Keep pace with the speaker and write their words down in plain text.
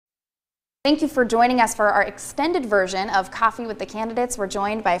Thank you for joining us for our extended version of Coffee with the Candidates. We're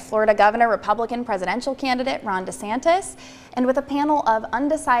joined by Florida Governor, Republican presidential candidate Ron DeSantis, and with a panel of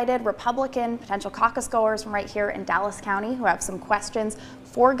undecided Republican potential caucus goers from right here in Dallas County who have some questions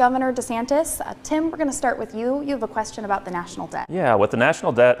for Governor DeSantis. Tim, we're going to start with you. You have a question about the national debt. Yeah, with the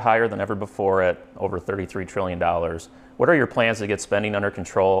national debt higher than ever before at over $33 trillion, what are your plans to get spending under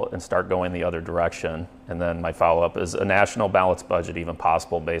control and start going the other direction? And then my follow-up, is a national balanced budget even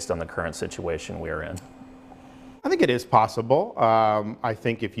possible based on the current situation we are in? I think it is possible. I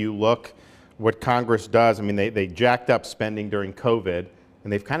think if you look what Congress does, I mean, they jacked up spending during COVID,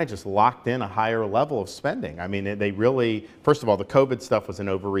 and they've kind of just locked in a higher level of spending. I mean, they really, first of all, the COVID stuff was an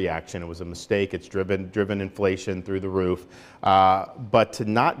overreaction. It was a mistake. It's driven inflation through the roof. But to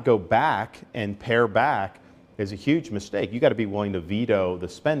not go back and pare back is a huge mistake. You got to be willing to veto the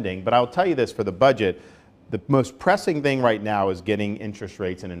spending. But I'll tell you this, for the budget, the most pressing thing right now is getting interest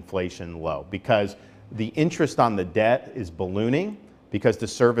rates and inflation low, because the interest on the debt is ballooning, because to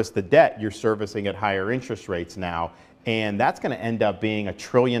service the debt, you're servicing at higher interest rates now. And that's going to end up being $1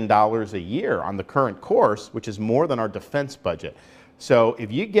 trillion a year on the current course, which is more than our defense budget. So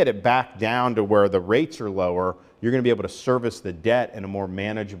if you get it back down to where the rates are lower, you're going to be able to service the debt in a more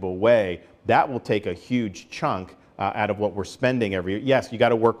manageable way. That will take a huge chunk out of what we're spending every year. Yes, you got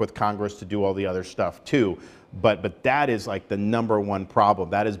to work with Congress to do all the other stuff too, but that is like the #1 problem.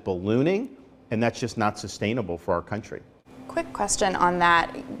 That is ballooning, and that's just not sustainable for our country. Quick question on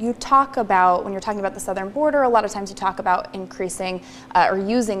that. You talk about, when you're talking about the southern border, a lot of times you talk about increasing or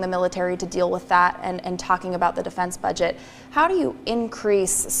using the military to deal with that, and talking about the defense budget. How do you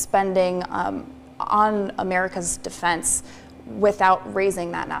increase spending on America's defense without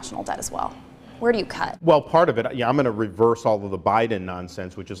raising that national debt as well? Where do you cut? Well, part of it, yeah, I'm going to reverse all of the Biden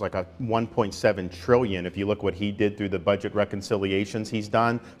nonsense, which is like a $1.7 trillion. If you look what he did through the budget reconciliations he's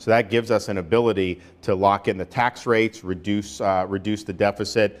done, so that gives us an ability to lock in the tax rates, reduce the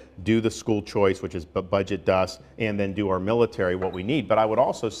deficit, do the school choice, which is budget does, and then do our military what we need. But I would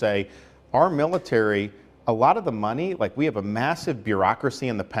also say our military, a lot of the money, like we have a massive bureaucracy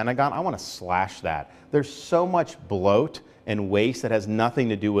in the Pentagon. I want to slash that. There's so much bloat and waste that has nothing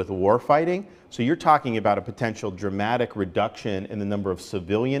to do with war fighting. So you're talking about a potential dramatic reduction in the number of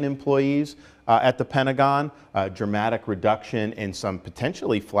civilian employees at the Pentagon, a dramatic reduction in some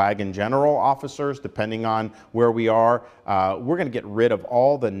potentially flag and general officers, depending on where we are. We're going to get rid of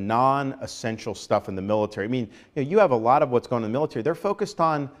all the non-essential stuff in the military. I mean, you have a lot of what's going on in the military. They're focused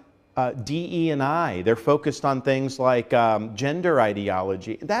on DE&I. They're focused on things like gender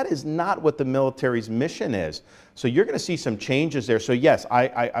ideology. That is not what the military's mission is. So you're going to see some changes there. So yes,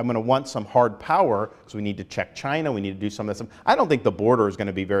 I'm going to want some hard power, because we need to check China. We need to do some of this. I don't think the border is going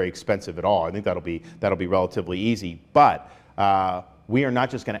to be very expensive at all. I think that'll be relatively easy. But we are not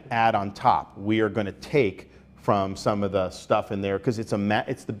just going to add on top. We are going to take from some of the stuff in there, because it's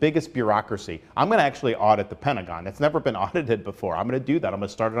the biggest bureaucracy. I'm going to actually audit the Pentagon. It's never been audited before. I'm going to do that. I'm going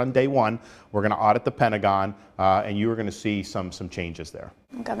to start it on day one. We're going to audit the Pentagon, and you are going to see some changes there.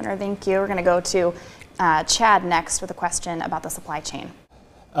 Governor, thank you. We're going to go to Chad next with a question about the supply chain.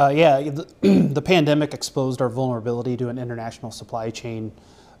 The pandemic exposed our vulnerability to an international supply chain.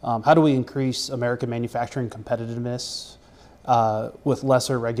 How do we increase American manufacturing competitiveness with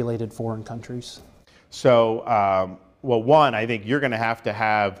lesser regulated foreign countries? So, well, one, I think you're going to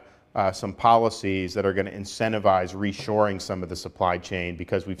have some policies that are going to incentivize reshoring some of the supply chain,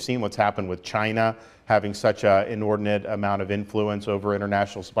 because we've seen what's happened with China having such an inordinate amount of influence over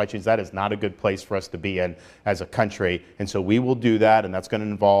international supply chains. That is not a good place for us to be in as a country. And so we will do that, and that's going to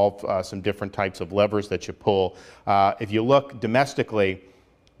involve some different types of levers that you pull. If you look domestically,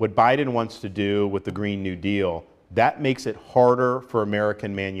 what Biden wants to do with the Green New Deal, that makes it harder for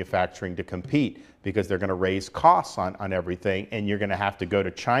American manufacturing to compete, because they're going to raise costs on everything, and you're going to have to go to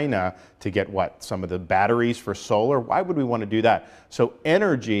China to get some of the batteries for solar. Why would we want to do that? So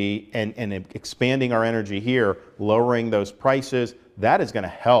energy and expanding our energy here, lowering those prices, that is going to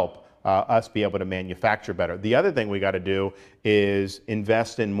help us be able to manufacture better. The other thing we got to do is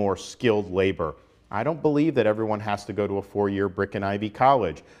invest in more skilled labor. I don't believe that everyone has to go to a 4-year brick and ivy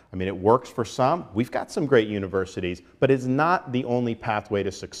college. I mean, it works for some. We've got some great universities, but it's not the only pathway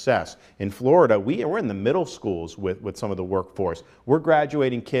to success. In Florida, we're in the middle schools with some of the workforce. We're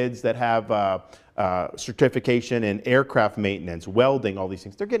graduating kids that have certification in aircraft maintenance, welding, all these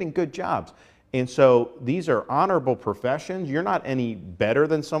things. They're getting good jobs. And so these are honorable professions. You're not any better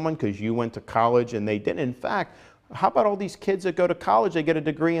than someone because you went to college and they didn't. In fact, how about all these kids that go to college, they get a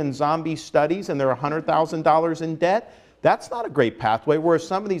degree in zombie studies and they're $100,000 in debt? That's not a great pathway, whereas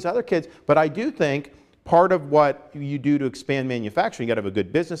some of these other kids, but I do think part of what you do to expand manufacturing, you got to have a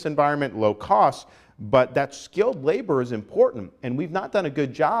good business environment, low costs, but that skilled labor is important. And we've not done a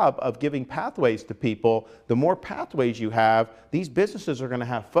good job of giving pathways to people. The more pathways you have, these businesses are going to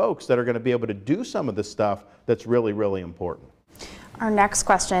have folks that are going to be able to do some of the stuff that's really, really important. Our next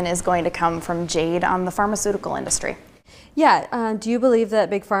question is going to come from Jade on the pharmaceutical industry. Yeah, do you believe that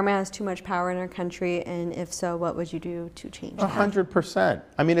Big Pharma has too much power in our country? And if so, what would you do to change that? 100%.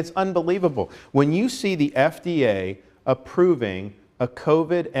 I mean, it's unbelievable. When you see the FDA approving a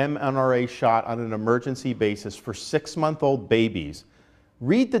COVID mRNA shot on an emergency basis for 6-month-old babies,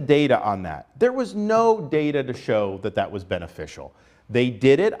 read the data on that. There was no data to show that that was beneficial. They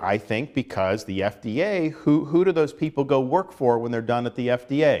did it, I think, because the FDA, who do those people go work for when they're done at the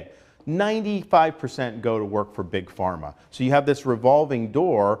FDA? 95% go to work for Big Pharma. So you have this revolving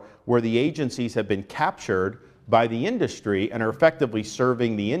door where the agencies have been captured by the industry and are effectively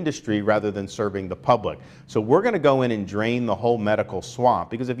serving the industry rather than serving the public. So we're going to go in and drain the whole medical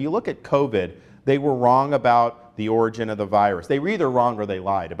swamp, because if you look at COVID, they were wrong about the origin of the virus. They were either wrong or they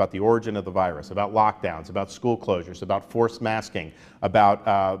lied about the origin of the virus, about lockdowns, about school closures, about forced masking,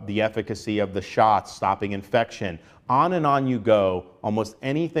 about the efficacy of the shots, stopping infection. On and on you go. Almost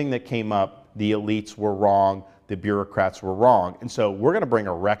anything that came up, the elites were wrong, the bureaucrats were wrong. And so we're going to bring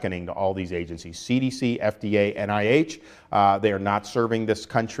a reckoning to all these agencies, CDC, FDA, NIH. They are not serving this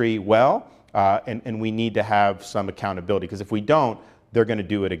country well, and we need to have some accountability, because if we don't, they're going to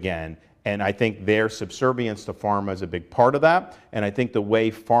do it again. And I think their subservience to pharma is a big part of that. And I think the way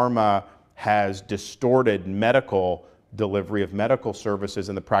pharma has distorted medical delivery of medical services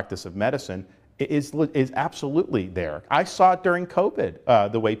and the practice of medicine is absolutely there. I saw it during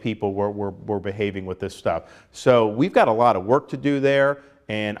COVID, the way people were behaving with this stuff. So we've got a lot of work to do there.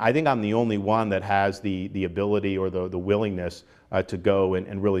 And I think I'm the only one that has the ability or the willingness to go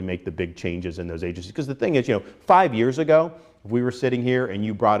and really make the big changes in those agencies. Because the thing is, 5 years ago, if we were sitting here and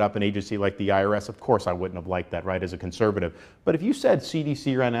you brought up an agency like the IRS, of course I wouldn't have liked that, right, as a conservative. But if you said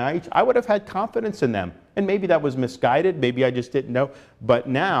CDC or NIH, I would have had confidence in them. And maybe that was misguided, maybe I just didn't know. But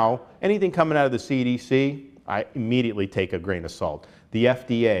now, anything coming out of the CDC, I immediately take a grain of salt. The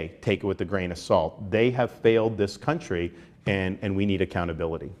FDA, take it with a grain of salt. They have failed this country, and we need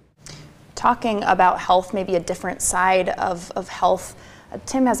accountability. Talking about health, maybe a different side of health,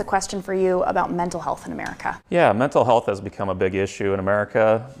 Tim has a question for you about mental health in America. Yeah, mental health has become a big issue in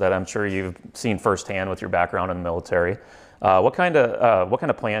America that I'm sure you've seen firsthand with your background in the military. What kind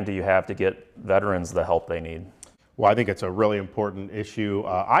of plan do you have to get veterans the help they need? Well, I think it's a really important issue.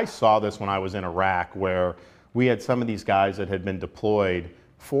 I saw this when I was in Iraq, where we had some of these guys that had been deployed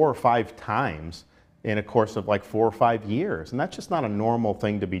 4 or 5 times in a course of like 4 or 5 years. And that's just not a normal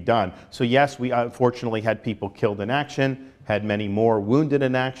thing to be done. So yes, we unfortunately had people killed in action, had many more wounded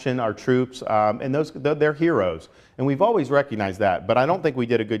in action, our troops, and they're heroes. And we've always recognized that, but I don't think we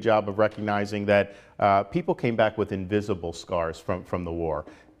did a good job of recognizing that people came back with invisible scars from the war.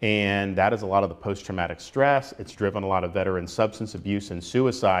 And that is a lot of the post-traumatic stress. It's driven a lot of veteran substance abuse and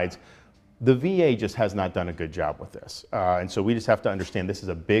suicides. The VA just has not done a good job with this. And so we just have to understand this is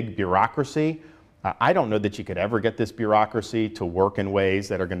a big bureaucracy. I don't know that you could ever get this bureaucracy to work in ways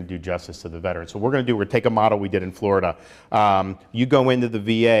that are going to do justice to the veterans. So we're going to take a model we did in Florida. You go into the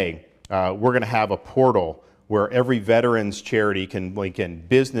VA, we're going to have a portal where every veterans charity can link in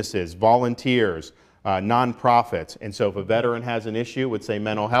businesses, volunteers, nonprofits. And so if a veteran has an issue with, say,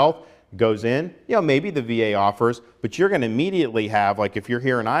 mental health, goes in, maybe the VA offers, but you're going to immediately have, like if you're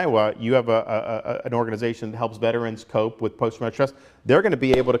here in Iowa, you have an organization that helps veterans cope with post-traumatic stress. They're going to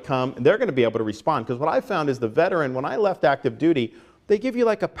be able to come and they're going to be able to respond. Because what I found is the veteran, when I left active duty, they give you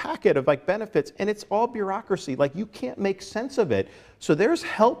like a packet of like benefits, and it's all bureaucracy. Like you can't make sense of it. So there's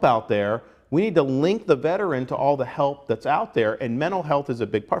help out there. We need to link the veteran to all the help that's out there, and mental health is a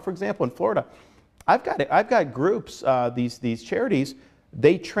big part. For example, in Florida, I've got groups, these charities.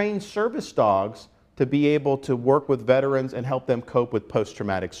 They train service dogs to be able to work with veterans and help them cope with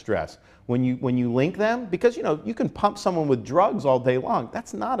post-traumatic stress. When you link them, because you can pump someone with drugs all day long,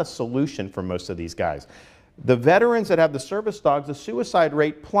 that's not a solution for most of these guys. The veterans that have the service dogs, the suicide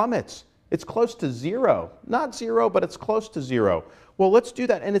rate plummets. It's close to 0. Not 0, but it's close to 0. Well, let's do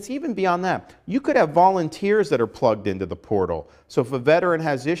that. And it's even beyond that. You could have volunteers that are plugged into the portal. So if a veteran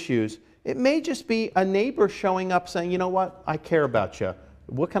has issues, it may just be a neighbor showing up saying, you know what, I care about you.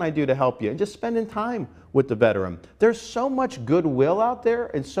 What can I do to help you? And just spending time with the veteran. There's so much goodwill out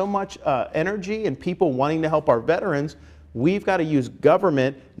there and so much energy and people wanting to help our veterans. We've got to use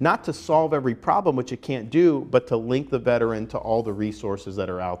government not to solve every problem, which it can't do, but to link the veteran to all the resources that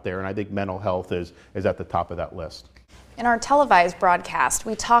are out there. And I think mental health is at the top of that list. In our televised broadcast,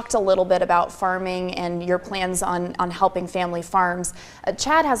 we talked a little bit about farming and your plans on helping family farms.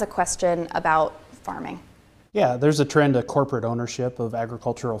 Chad has a question about farming. Yeah, there's a trend of corporate ownership of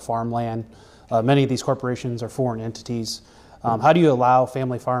agricultural farmland. Many of these corporations are foreign entities. How do you allow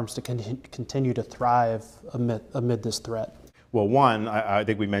family farms to continue to thrive amid this threat? Well, one, I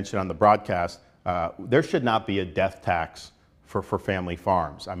think we mentioned on the broadcast, there should not be a death tax for family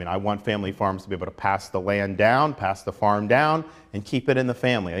farms. I mean, I want family farms to be able to pass the land down, pass the farm down, and keep it in the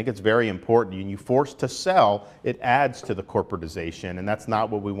family. I think it's very important. When you force to sell, it adds to the corporatization, and that's not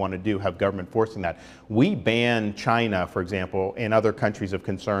what we want to do, have government forcing that. We ban China, for example, and other countries of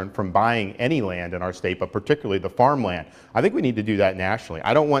concern from buying any land in our state, but particularly the farmland. I think we need to do that nationally.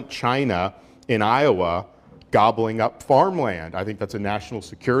 I don't want China in Iowa gobbling up farmland. I think that's a national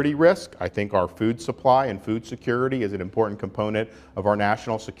security risk. I think our food supply and food security is an important component of our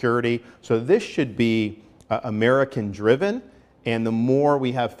national security. So this should be American driven, and the more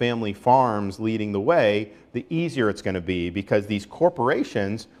we have family farms leading the way, the easier it's going to be, because these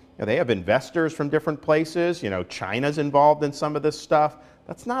corporations, they have investors from different places. China's involved in some of this stuff.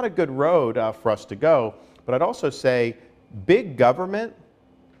 That's not a good road for us to go. But I'd also say big government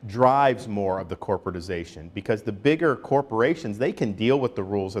drives more of the corporatization, because the bigger corporations, they can deal with the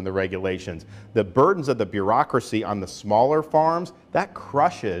rules and the regulations. The burdens of the bureaucracy on the smaller farms, that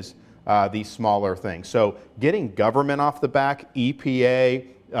crushes these smaller things. So getting government off the back,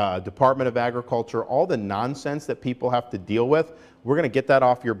 EPA, Department of Agriculture, all the nonsense that people have to deal with, we're going to get that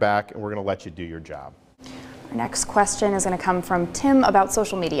off your back, and we're going to let you do your job. Our next question is going to come from Tim about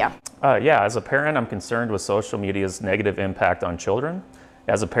social media. Yeah, as a parent, I'm concerned with social media's negative impact on children.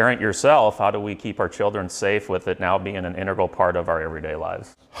 As a parent yourself, how do we keep our children safe with it now being an integral part of our everyday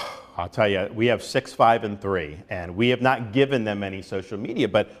lives? I'll tell you, we have 6, 5, and 3, and we have not given them any social media,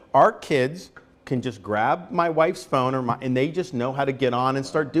 but our kids can just grab my wife's phone and they just know how to get on and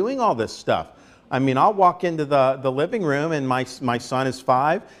start doing all this stuff. I mean, I'll walk into the living room, and my son is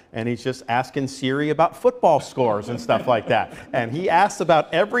 5, and he's just asking Siri about football scores and stuff like that. And he asks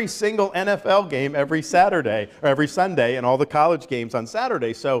about every single NFL game every Saturday or every Sunday, and all the college games on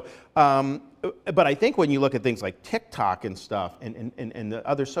Saturday. So, but I think when you look at things like TikTok and stuff and the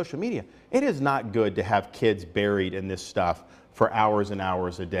other social media, it is not good to have kids buried in this stuff for hours and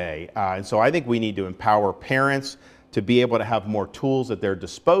hours a day. And so I think we need to empower parents to be able to have more tools at their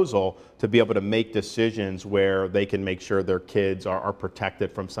disposal to be able to make decisions where they can make sure their kids are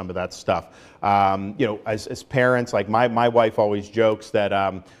protected from some of that stuff. As parents, like my wife always jokes that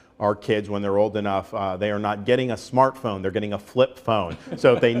our kids, when they're old enough, they are not getting a smartphone, they're getting a flip phone.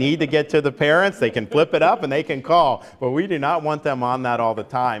 So if they need to get to the parents, they can flip it up and they can call. But we do not want them on that all the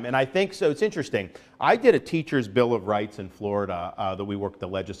time. And I think, so it's interesting. I did a teacher's Bill of Rights in Florida that we worked the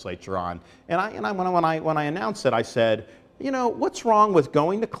legislature on. And when I announced it, I said, what's wrong with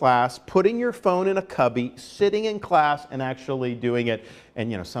going to class, putting your phone in a cubby, sitting in class, and actually doing it?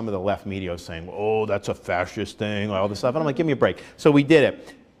 And some of the left media was saying, oh, that's a fascist thing, all this stuff. And I'm like, give me a break. So we did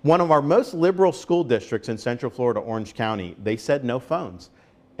it. One of our most liberal school districts in Central Florida, Orange County, they said no phones.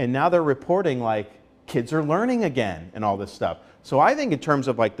 And now they're reporting like kids are learning again and all this stuff. So I think in terms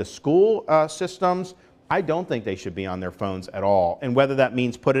of like the school systems, I don't think they should be on their phones at all. And whether that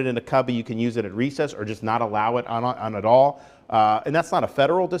means put it in a cubby, you can use it at recess, or just not allow it on at all. And that's not a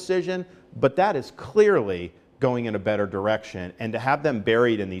federal decision, but that is clearly going in a better direction. And to have them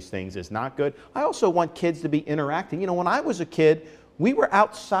buried in these things is not good. I also want kids to be interacting. When I was a kid, we were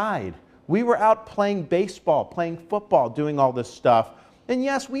outside. We were out playing baseball, playing football, doing all this stuff. And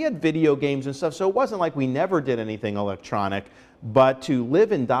yes, we had video games and stuff, so it wasn't like we never did anything electronic. But to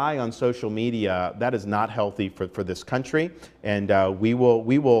live and die on social media, that is not healthy for this country. And we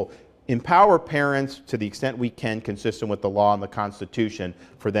will empower parents to the extent we can, consistent with the law and the Constitution,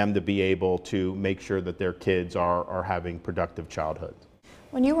 for them to be able to make sure that their kids are having productive childhoods.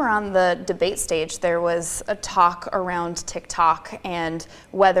 When you were on the debate stage, there was a talk around TikTok and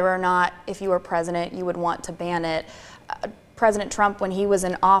whether or not, if you were president, you would want to ban it. President Trump, when he was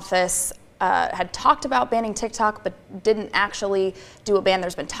in office, had talked about banning TikTok, but didn't actually do a ban.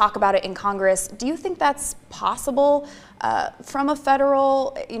 There's been talk about it in Congress. Do you think that's possible from a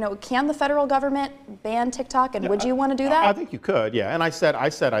federal, can the federal government ban TikTok, and would you want to do that? I think you could, yeah. And I said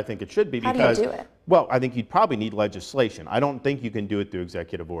I think it should be, because— How do you do it? Well, I think you'd probably need legislation. I don't think you can do it through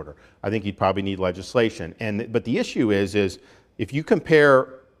executive order. I think you'd probably need legislation. But the issue is if you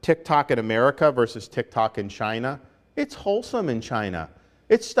compare TikTok in America versus TikTok in China, it's wholesome in China.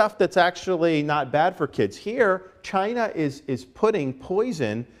 It's stuff that's actually not bad for kids. Here, China is putting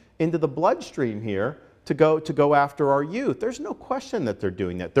poison into the bloodstream here to go after our youth. There's no question that they're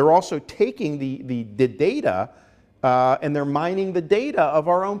doing that. They're also taking the data and they're mining the data of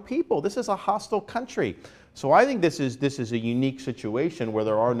our own people. This is a hostile country. So I think this is a unique situation where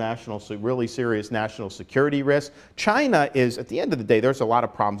there are really serious national security risks. China is, at the end of the day, there's a lot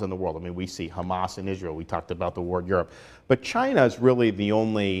of problems in the world. I mean, we see Hamas in Israel. We talked about the war in Europe. But China is really the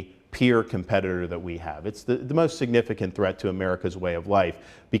only peer competitor that we have. It's the most significant threat to America's way of life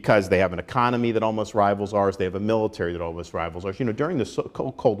because they have an economy that almost rivals ours. They have a military that almost rivals ours. You know, during the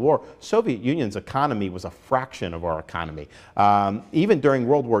Cold War, Soviet Union's economy was a fraction of our economy. Even during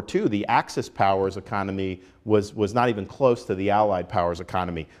World War II, the Axis powers economy was not even close to the Allied powers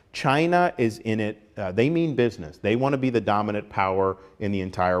economy. China is in it. They mean business. They want to be the dominant power in the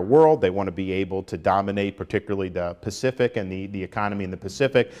entire world. They want to be able to dominate particularly the Pacific and the economy in the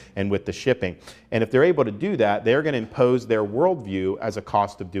Pacific and with the shipping. And if they're able to do that, they're going to impose their worldview as a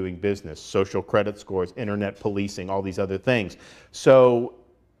cost of doing business. Social credit scores, internet policing, all these other things. So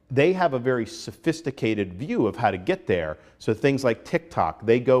they have a very sophisticated view of how to get there. So things like TikTok,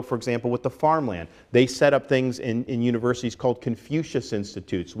 they go, for example, with the farmland. They set up things in universities called Confucius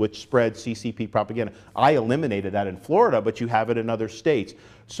Institutes, which spread CCP propaganda. I eliminated that in Florida, but you have it in other states.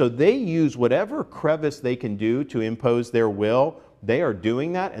 So they use whatever crevice they can do to impose their will. They are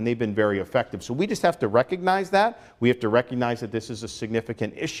doing that, and they've been very effective. So we just have to recognize that. We have to recognize that this is a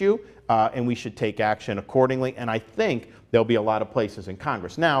significant issue, and we should take action accordingly. And I think there'll be a lot of places in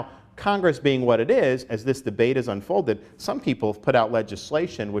Congress. Now, Congress being what it is, as this debate has unfolded, some people have put out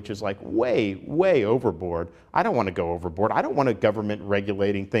legislation which is like way, way overboard. I don't want to go overboard. I don't want a government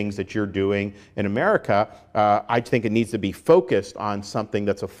regulating things that you're doing in America. I think it needs to be focused on something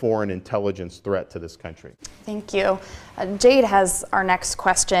that's a foreign intelligence threat to this country. Thank you. Jade has our next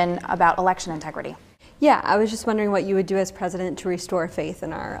question about election integrity. Yeah, I was just wondering what you would do as president to restore faith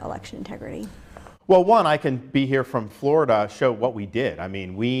in our election integrity. Well, one, I can be here from Florida, show what we did. I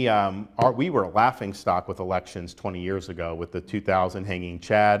mean, we were a laughingstock with elections 20 years ago with the 2000 hanging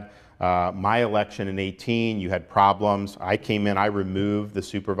Chad. My election in 18, you had problems. I came in, I removed the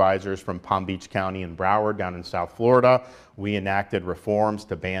supervisors from Palm Beach County and Broward down in South Florida. We enacted reforms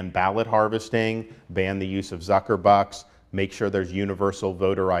to ban ballot harvesting, ban the use of Zuckerbucks, make sure there's universal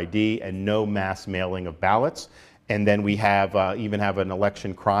voter ID and no mass mailing of ballots. And then we have even have an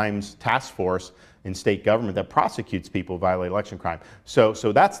election crimes task force in state government that prosecutes people who violate election crime. So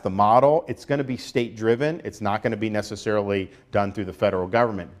that's the model. It's going to be state driven. It's not going to be necessarily done through the federal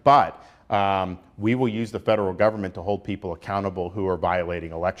government. But we will use the federal government to hold people accountable who are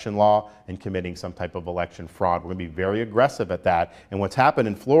violating election law and committing some type of election fraud. We're going to be very aggressive at that. And what's happened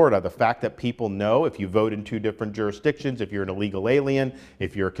in Florida, the fact that people know if you vote in 2 different jurisdictions, if you're an illegal alien,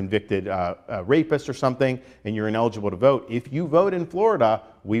 if you're a convicted rapist or something, and you're ineligible to vote, if you vote in Florida,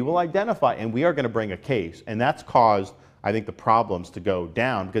 we will identify, and we are going to bring a case. And that's caused, I think, the problems to go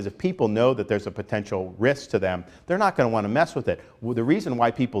down, because if people know that there's a potential risk to them, they're not going to want to mess with it. Well, the reason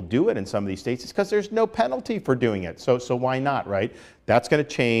why people do it in some of these states is because there's no penalty for doing it. So why not, right? That's going to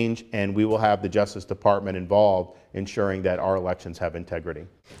change, and we will have the Justice Department involved ensuring that our elections have integrity.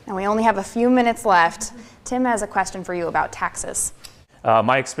 And we only have a few minutes left. Tim has a question for you about taxes.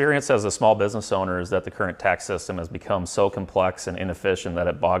 My experience as a small business owner is that the current tax system has become so complex and inefficient that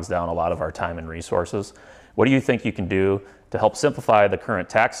it bogs down a lot of our time and resources. What do you think you can do to help simplify the current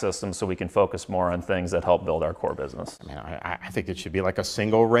tax system so we can focus more on things that help build our core business? I mean, I think it should be like a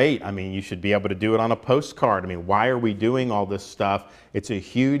single rate. I mean, you should be able to do it on a postcard. I mean, why are we doing all this stuff? It's a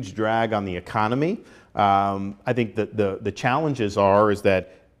huge drag on the economy. I think that the challenges is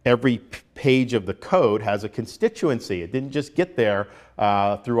that every page of the code has a constituency. It didn't just get there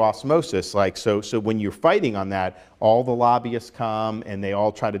through osmosis. Like so when you're fighting on that, all the lobbyists come and they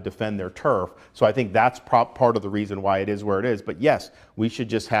all try to defend their turf. So I think that's part of the reason why it is where it is. But yes, we should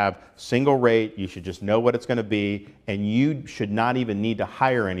just have single rate. You should just know what it's going to be, and you should not even need to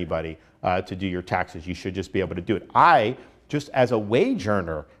hire anybody to do your taxes. You should just be able to do it. Just as a wage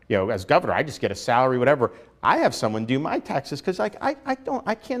earner, as governor, I just get a salary, whatever. I have someone do my taxes because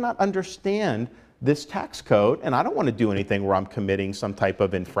I cannot understand this tax code, and I don't want to do anything where I'm committing some type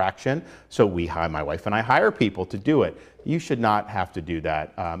of infraction. So my wife and I hire people to do it. You should not have to do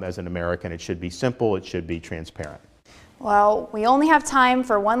that as an American. It should be simple. It should be transparent. Well, we only have time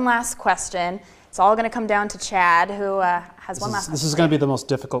for one last question. It's all going to come down to Chad, who has one last question. This is going to be the most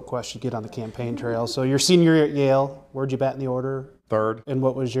difficult question to get on the campaign trail. So your senior year at Yale, where'd you bat in the order? Third. And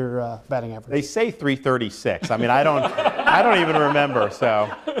what was your batting average? They say 336. I mean, I don't even remember. So,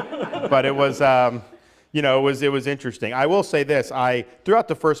 but it was, it was interesting. I will say this: I threw out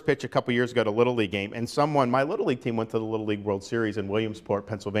the first pitch a couple years ago at a Little League game, and my Little League team went to the Little League World Series in Williamsport,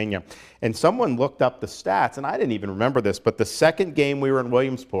 Pennsylvania, and someone looked up the stats, and I didn't even remember this, but the second game we were in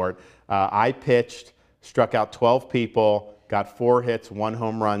Williamsport, I pitched struck out 12 people, got 4 hits, 1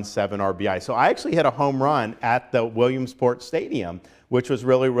 home run, 7 RBI. So I actually hit a home run at the Williamsport Stadium, which was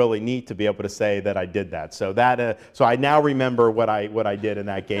really, really neat to be able to say that I did that. So so I now remember what I did in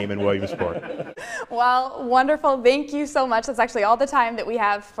that game in Williamsport. Well, wonderful. Thank you so much. That's actually all the time that we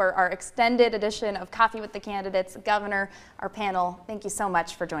have for our extended edition of Coffee with the Candidates. Governor, our panel, thank you so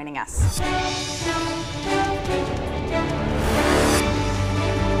much for joining us.